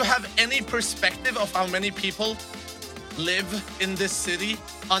 Do you have any perspective of how many people live in this city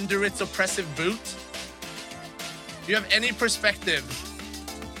under its oppressive boot? Do you have any perspective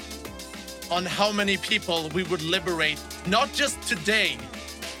on how many people we would liberate, not just today,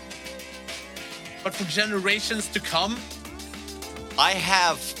 but for generations to come? I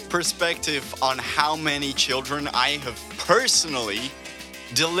have perspective on how many children I have personally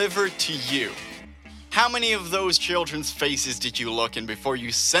delivered to you. How many of those children's faces did you look in before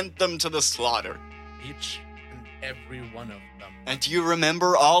you sent them to the slaughter? Each and every one of them. And do you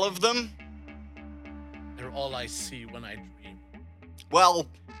remember all of them? They're all I see when I dream. Well,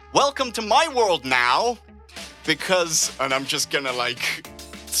 welcome to my world now. Because, and I'm just gonna like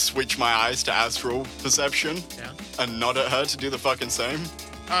switch my eyes to astral perception Yeah? and nod at her to do the fucking same.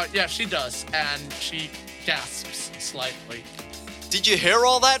 Yeah, she does, and she gasps slightly. Did you hear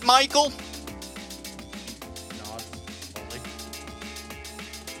all that, Michael? Nods slowly.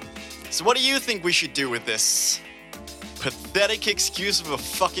 So what do you think we should do with this pathetic excuse of a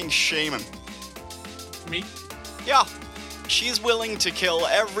fucking shaman? Me? Yeah, she's willing to kill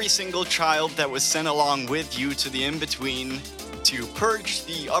every single child that was sent along with you to the in-between to purge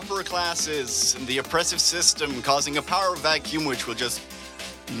the upper classes and the oppressive system, causing a power vacuum which will just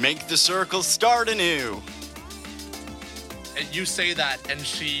make the circle start anew. And you say that, and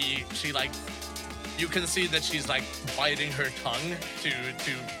she like, you can see that she's like biting her tongue to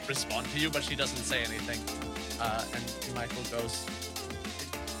respond to you, but she doesn't say anything. And Michael goes,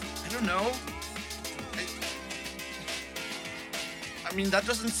 I don't know. I mean, that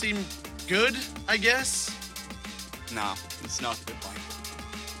doesn't seem good, I guess. No, it's not good, Michael.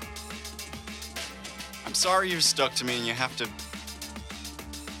 I'm sorry you're stuck to me and you have to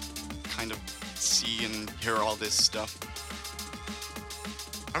kind of see and hear all this stuff.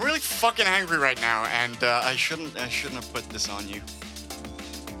 I'm really fucking angry right now, and I shouldn't have put this on you.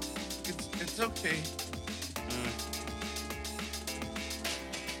 It's okay.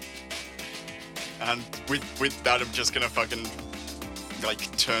 And with that, I'm just gonna fucking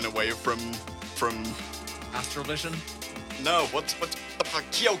like turn away from Astral vision. no, what the fuck,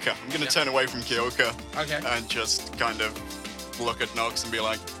 Kyoka. I'm gonna turn away from Kyoka Okay. and just kind of look at Nox and be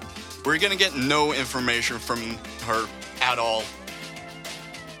like, we're gonna get no information from her at all.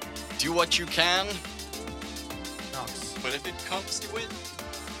 Do what you can, Nox. but if it comes to it,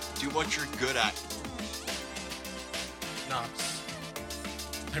 do what you're good at. Nox.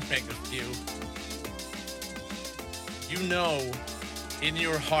 I beg of you. You know, in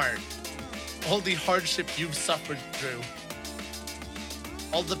your heart, all the hardship you've suffered through,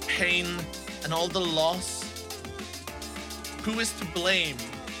 all the pain and all the loss. Who is to blame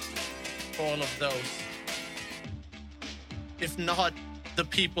for all of those? If not the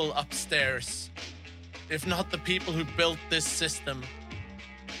people upstairs, if not the people who built this system.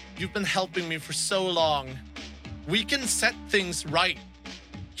 You've been helping me for so long. We can set things right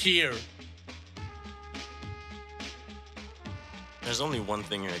here. There's only one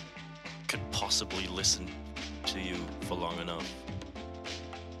thing I could possibly listen to you for long enough.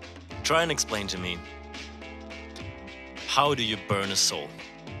 Try and explain to me, how do you burn a soul?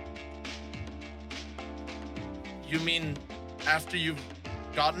 You mean after you've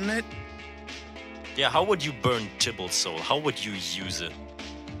gotten it? Yeah, how would you burn Tybalt's soul? How would you use it?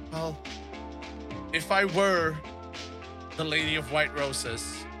 Well, if I were the Lady of White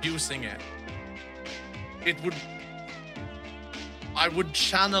Roses using it, I would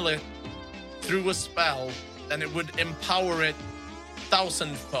channel it through a spell, and it would empower it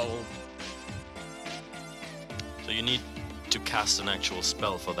thousandfold. So you need to cast an actual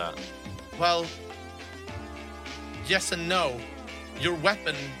spell for that. Well, yes and no. Your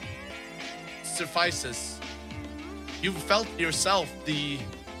weapon suffices. You've felt yourself the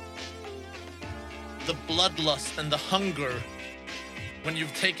bloodlust and the hunger when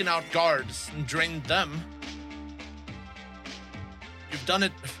you've taken out guards and drained them. You've done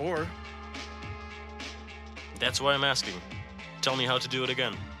it before. That's why I'm asking. Tell me how to do it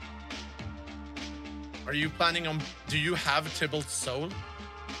again. Are you planning on... Do you have Tybalt's soul?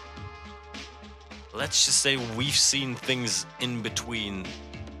 Let's just say we've seen things in between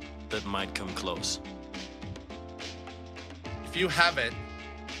that might come close. If you have it,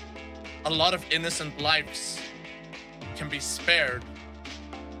 a lot of innocent lives can be spared.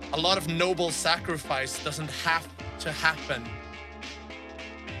 A lot of noble sacrifice doesn't have to happen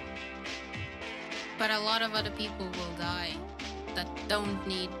But a lot of other people will die that don't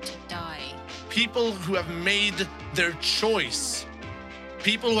need to die. People who have made their choice.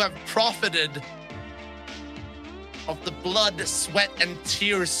 People who have profited of the blood, sweat, and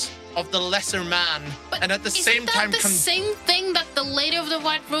tears of the lesser man. But and at the isn't same that time... the same thing that the Lady of the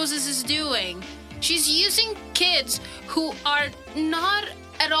White Roses is doing? She's using kids who are not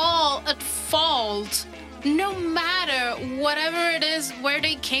at all at fault, no matter whatever it is, where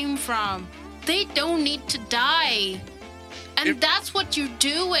they came from. They don't need to die. And that's what you're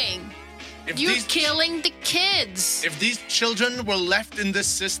doing. You're killing the kids. If these children were left in this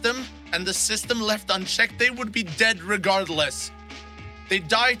system and the system left unchecked, they would be dead regardless. They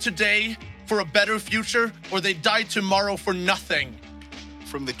die today for a better future, or they die tomorrow for nothing.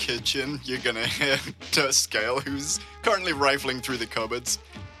 From the kitchen, you're gonna hear Scale, who's currently rifling through the cupboards,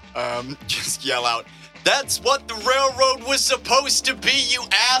 just yell out, "That's what the railroad was supposed to be, you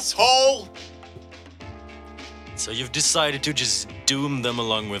asshole!" So you've decided to just doom them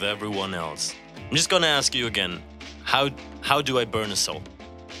along with everyone else. I'm just gonna ask you again, how do I burn a soul?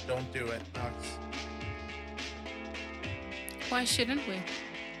 Don't do it, Nox. Why shouldn't we?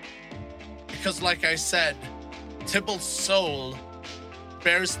 Because like I said, Tybalt's soul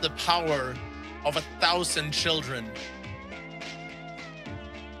bears the power of 1,000 children.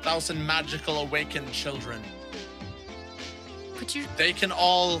 1,000 magical awakened children. But They can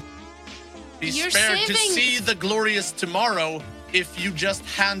all be You're spared to saving- see the glorious tomorrow if you just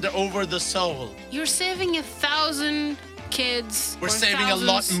hand over the soul. you're saving 1,000 kids. We're or saving a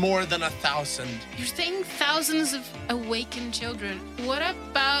lot thousands- more than 1,000. You're saving thousands of awakened children. What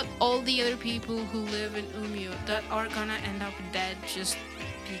about all the other people who live in Umio that are gonna end up dead just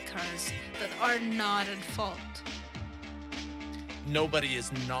because, that are not at fault? Nobody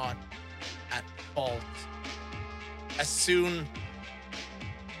is not at fault. As soon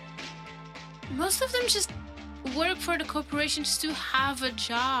Most of them just work for the corporations to have a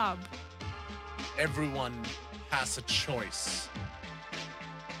job. everyone has a choice.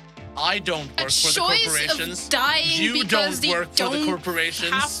 I don't A work for the choice corporations. of dying You because don't work they for the don't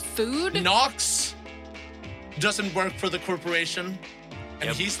corporations. have food? Nox doesn't work for the corporation, and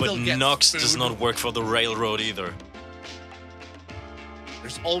Yeah, he still but gets Nox food. does not work for the railroad either.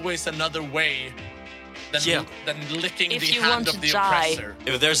 There's always another way than, Yeah. than licking If the you hand want of to the die. oppressor.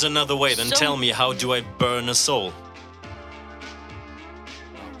 If there's another way, then So- tell me, how do I burn a soul?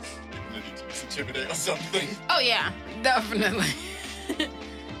 Intimidate or something. Oh yeah, definitely.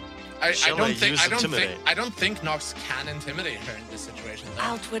 Shall I use intimidate? I don't think Nox can intimidate her in this situation. though.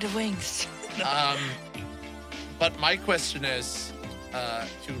 Out with the wings. But my question is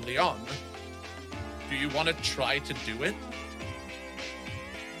to Leon: do you want to try to do it?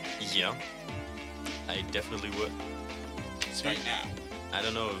 Yeah, I definitely would. Right now. I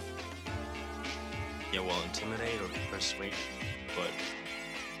don't know if... Yeah, well, intimidate or persuade, but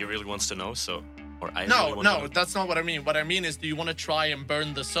he really wants to know, so... Or I really No, want to no, know. that's not what I mean. What I mean is, do you want to try and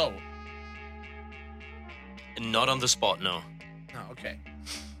burn the soul? Not on the spot, no. No, okay.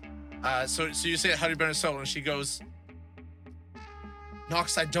 So you say, how do you burn a soul? And she goes,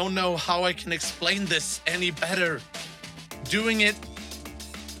 Nox, I don't know how I can explain this any better. Doing it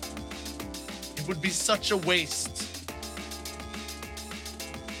would be such a waste.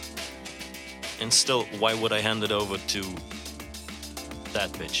 And still, why would I hand it over to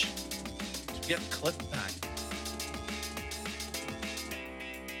that bitch? To get Cliff back.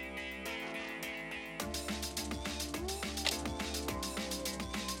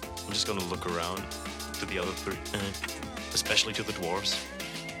 I'm just gonna look around to the other three, especially to the dwarves.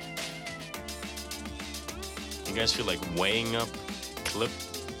 You guys feel like weighing up Clip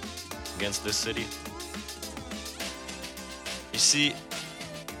against this city? You see,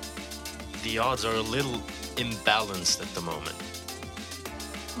 the odds are a little imbalanced at the moment.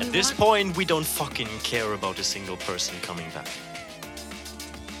 At this point, we don't fucking care about a single person coming back.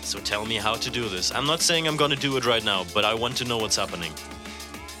 So tell me how to do this. I'm not saying I'm gonna do it right now, but I want to know what's happening.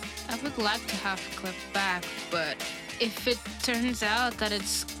 I would like to have Cliff back, but if it turns out that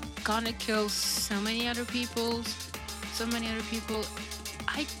it's gonna kill so many other people,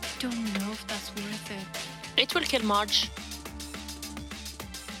 I don't know if that's worth it. It will kill Marge.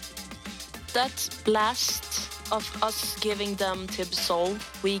 That blast of us giving them Tib's soul,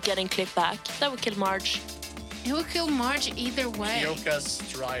 we getting Clip back, that will kill Marge. It will kill Marge either way. Kyoka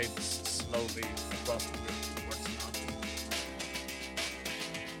strides slowly across the room towards Nox.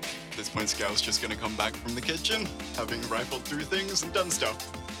 At this point, Scale's just gonna come back from the kitchen, having rifled through things and done stuff.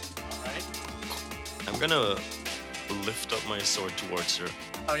 Alright. I'm gonna lift up my sword towards her.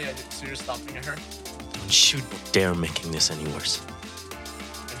 Oh yeah, so you're stopping her? Don't you dare making this any worse.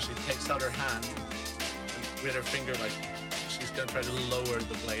 And she takes out her hand with her finger, like she's gonna try to lower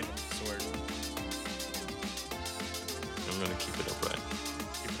the blade of the sword. I'm gonna keep it upright.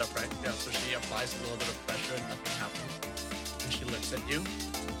 Keep it upright. Yeah, so she applies a little bit of pressure and nothing happens. And she looks at you.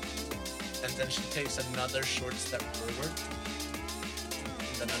 And then she takes another short step forward.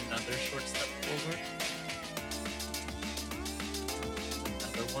 And then another short step forward.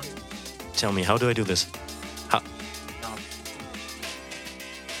 Another one. Tell me, how do I do this? How? No.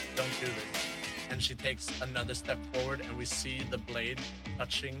 Don't do this. And she takes another step forward, and we see the blade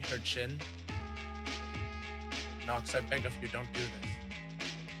touching her chin. Nox, I beg of you, don't do this.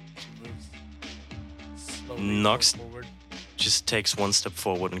 She moves slowly Nox forward. just takes one step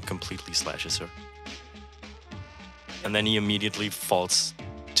forward and completely slashes her. And then he immediately falls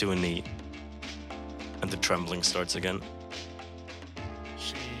to a knee. And the trembling starts again.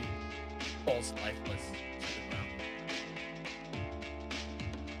 She falls lifeless to the ground.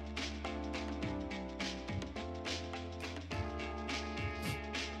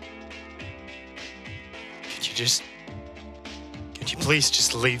 Could you please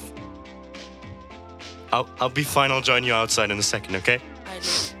just leave? I'll be fine. I'll join you outside in a second, okay? I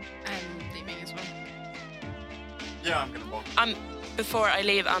leave. I'm leaving as well. Yeah, I'm gonna walk. Before I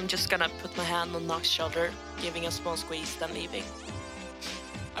leave, I'm just gonna put my hand on Nox's shoulder, giving a small squeeze, then leaving.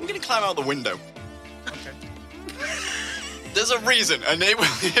 I'm gonna climb out the window. Okay. There's a reason, and it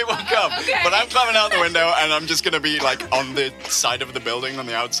will come. Okay. But I'm climbing out the window, and I'm just gonna be like on the side of the building, on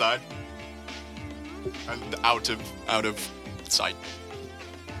the outside, and out of sight.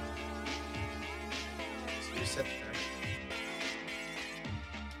 So you sit there.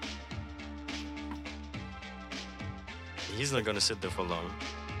 He's not gonna sit there for long.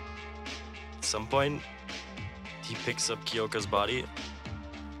 At some point, he picks up Kyoka's body.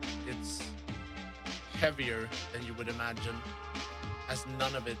 It's heavier than you would imagine, as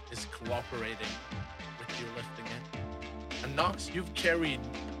none of it is cooperating with you lifting it. And Nox, you've carried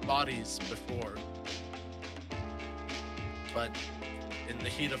bodies before, but in the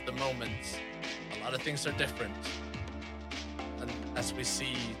heat of the moment, a lot of things are different. And as we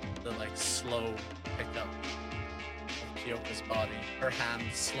see the slow pickup of Kyoka's body, her hand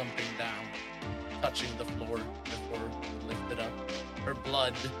slumping down, touching the floor before lifted up, her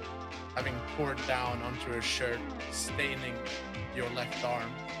blood having poured down onto her shirt, staining your left arm.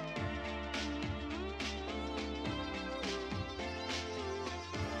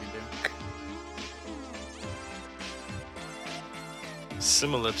 What do you do?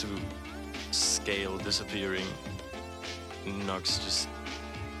 Similar to Scale disappearing, Nox just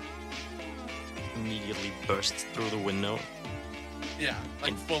immediately bursts through the window. Yeah,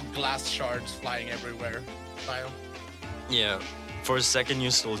 like full glass shards flying everywhere style. Yeah, for a second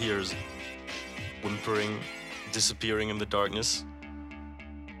you still hear his whimpering, disappearing in the darkness,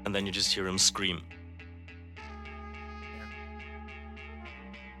 and then you just hear him scream.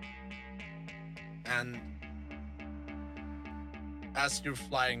 And as you're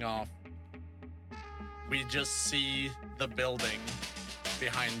flying off, we just see the building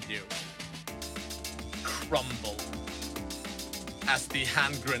behind you crumble as the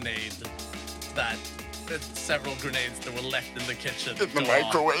hand grenade that several grenades that were left in the kitchen In the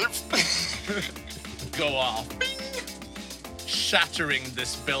microwave. go off, shattering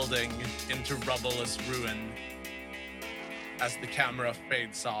this building into rubble as ruin as the camera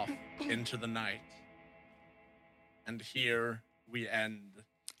fades off into the night. And here we end.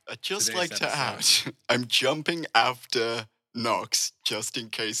 I'd just Today's like to add, I'm jumping after Nox just in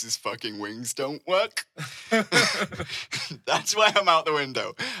case his fucking wings don't work. That's why I'm out the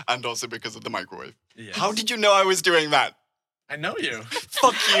window. And also because of the microwave. Yes. How did you know I was doing that? I know you.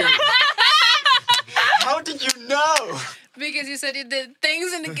 Fuck you. How did you know? Because you said you did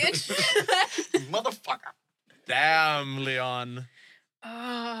things in the kitchen. Motherfucker. Damn, Leon.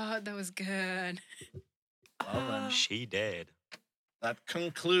 Oh, that was good. Well then, She dead. that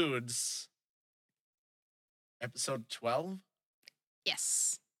concludes episode 12,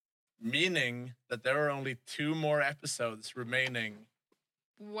 Yes. meaning that there are only 2 more episodes remaining.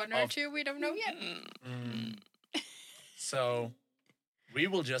 One or Of- two, we don't know yet. So we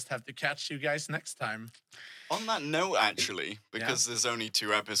will just have to catch you guys next time. On that note, actually, because there's only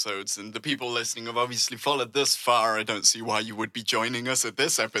 2 episodes and the people listening have obviously followed this far, I don't see why you would be joining us at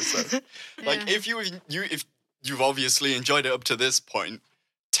this episode. Like, Yeah. if you've obviously enjoyed it up to this point,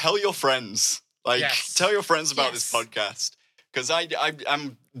 tell your friends. Like, Yes. tell your friends about this Yes. podcast. Because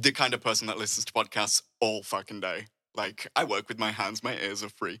I'm the kind of person that listens to podcasts all fucking day. Like, I work with my hands, my ears are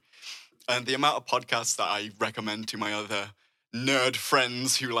free. And the amount of podcasts that I recommend to my other nerd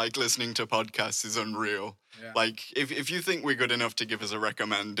friends who like listening to podcasts is unreal. Yeah. Like, if you think we're good enough to give us a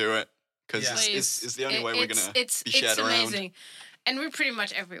recommend, do it. because Yeah. it's the only way we're gonna be shared it's around. amazing, and we're pretty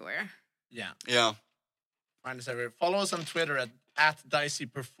much everywhere. Yeah. Yeah. Find us everywhere. Follow us on Twitter at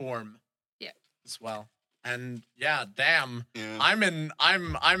DiceyPerform. Yeah. As well. And yeah, damn. Yeah.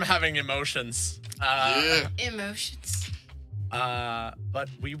 I'm having emotions. Yeah. Emotions. But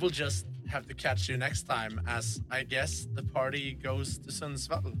we will just have to catch you next time, as I guess the party goes to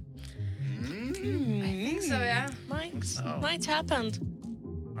Sundsvall. Mm. I think so, yeah. Might happen.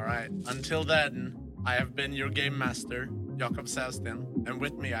 All right. Until then, I have been your game master, Jakob Sävsten, and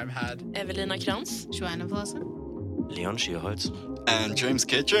with me I've had Evelina Krantz. Joanna Vossen. Leon Schierholz. And James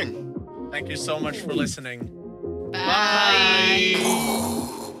Kitching. Thank you so much for listening. Bye.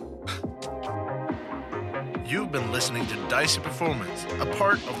 You've been listening to Dicey Performance, a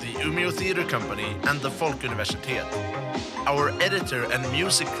part of the Umeå Theatre Company and the Folkuniversitet. Our editor and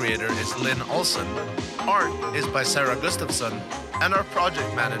music creator is Lynn Olsen. Art is by Sarah Gustafsson, and our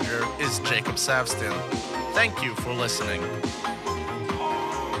project manager is Jakob Sävsten. Thank you for listening.